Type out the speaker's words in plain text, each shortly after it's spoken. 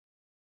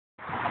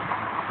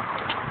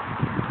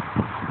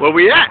Where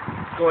we at?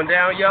 Going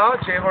down, y'all.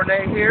 Jay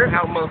Hornet here,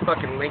 out in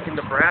motherfucking Lincoln,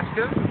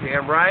 Nebraska.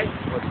 Damn right.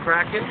 What's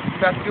cracking?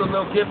 About to do a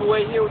little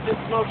giveaway here with this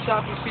smoke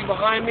shop you see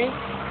behind me.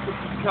 This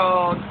is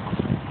called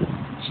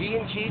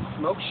G&G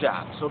Smoke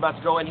Shop. So we're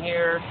about to go in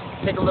here,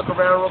 take a look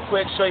around real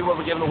quick, show you what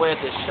we're giving away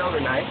at this show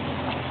tonight.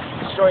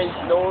 Destroying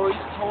Noise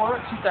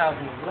Tour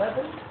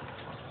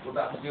 2011. We're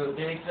about to do a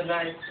dig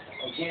tonight.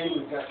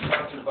 Again, we've got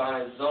sponsored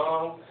by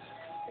ZONG.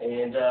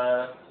 And,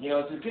 you know,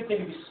 it's a good thing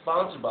to be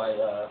sponsored by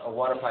a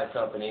water pipe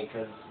company,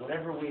 because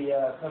whenever we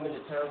come into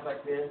towns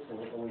like this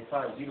and we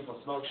find beautiful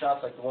smoke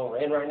shops like the one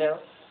we're in right now,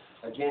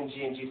 again,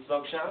 G&G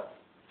Smoke Shop,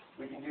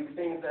 we can do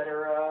things that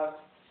are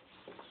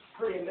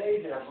pretty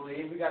amazing, I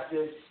believe. We got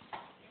this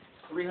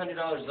 $300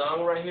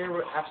 Zong right here.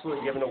 We're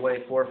absolutely giving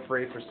away for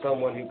free for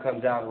someone who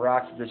comes out and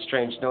rocks this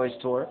Strange Noise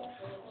Tour.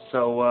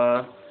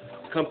 So,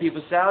 come peep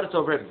us out. It's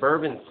over at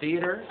Bourbon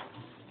Theater.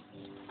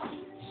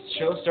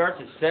 Show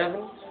starts at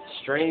 7.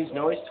 Strange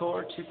Noise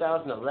Tour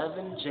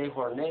 2011, Jay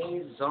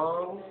Hornet,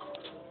 Zong.